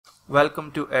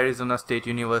Welcome to Arizona State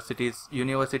University's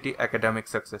University Academic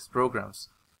Success Programs.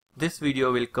 This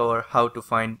video will cover how to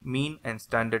find mean and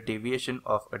standard deviation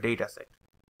of a dataset.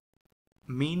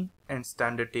 Mean and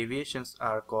standard deviations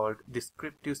are called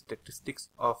descriptive statistics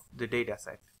of the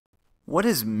dataset. What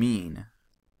is mean?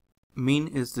 Mean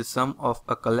is the sum of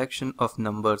a collection of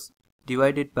numbers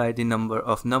divided by the number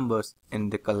of numbers in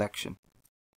the collection.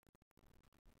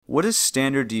 What is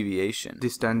standard deviation? The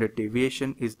standard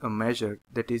deviation is a measure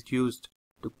that is used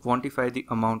to quantify the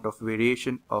amount of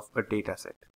variation of a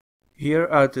dataset. Here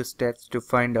are the steps to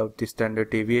find out the standard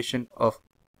deviation of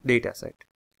dataset.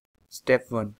 Step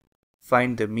 1.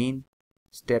 Find the mean.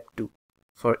 Step 2.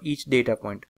 For each data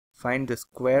point, find the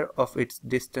square of its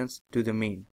distance to the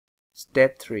mean.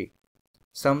 Step 3.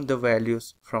 Sum the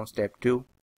values from step 2.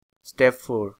 Step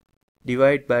 4.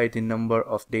 Divide by the number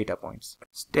of data points.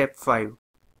 Step 5.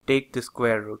 Take the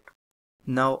square root.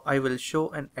 Now I will show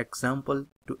an example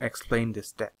to explain the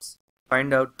steps.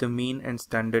 Find out the mean and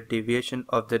standard deviation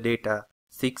of the data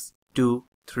 6, 2,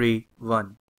 3,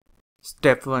 1.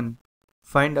 Step 1.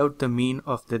 Find out the mean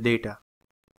of the data.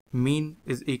 Mean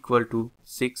is equal to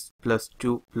 6 plus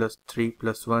 2 plus 3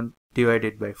 plus 1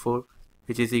 divided by 4,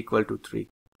 which is equal to 3.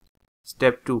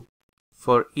 Step 2.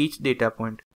 For each data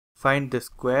point, find the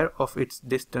square of its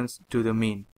distance to the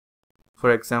mean.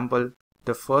 For example,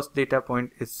 the first data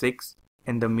point is 6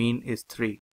 and the mean is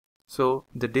 3. So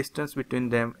the distance between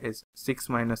them is 6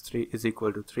 minus 3 is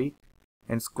equal to 3,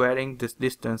 and squaring this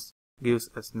distance gives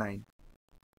us 9.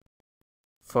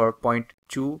 For point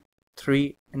 2,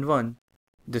 3 and 1,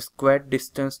 the squared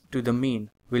distance to the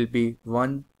mean will be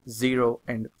 1, 0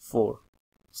 and 4.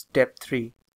 Step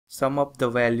 3. Sum up the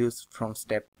values from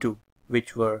step 2,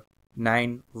 which were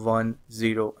 9, 1,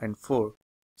 0 and 4.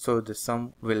 So the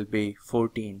sum will be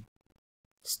 14.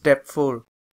 Step 4.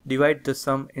 Divide the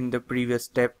sum in the previous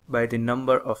step by the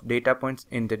number of data points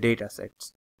in the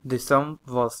datasets. The sum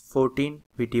was 14,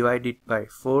 we divided by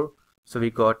 4, so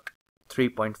we got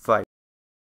 3.5.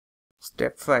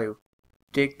 Step 5.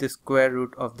 Take the square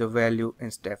root of the value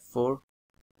in step 4.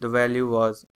 The value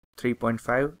was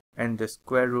 3.5 and the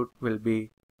square root will be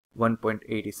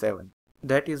 1.87.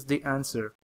 That is the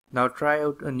answer. Now try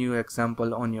out a new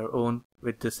example on your own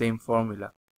with the same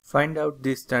formula. Find out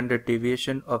the standard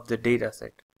deviation of the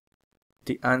dataset.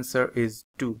 The answer is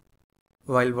 2.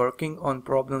 While working on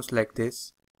problems like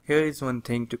this, here is one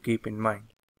thing to keep in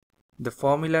mind. The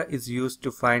formula is used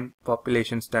to find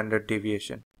population standard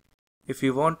deviation. If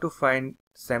you want to find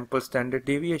sample standard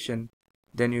deviation,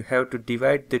 then you have to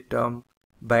divide the term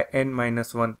by n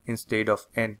minus 1 instead of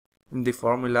n in the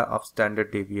formula of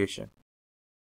standard deviation.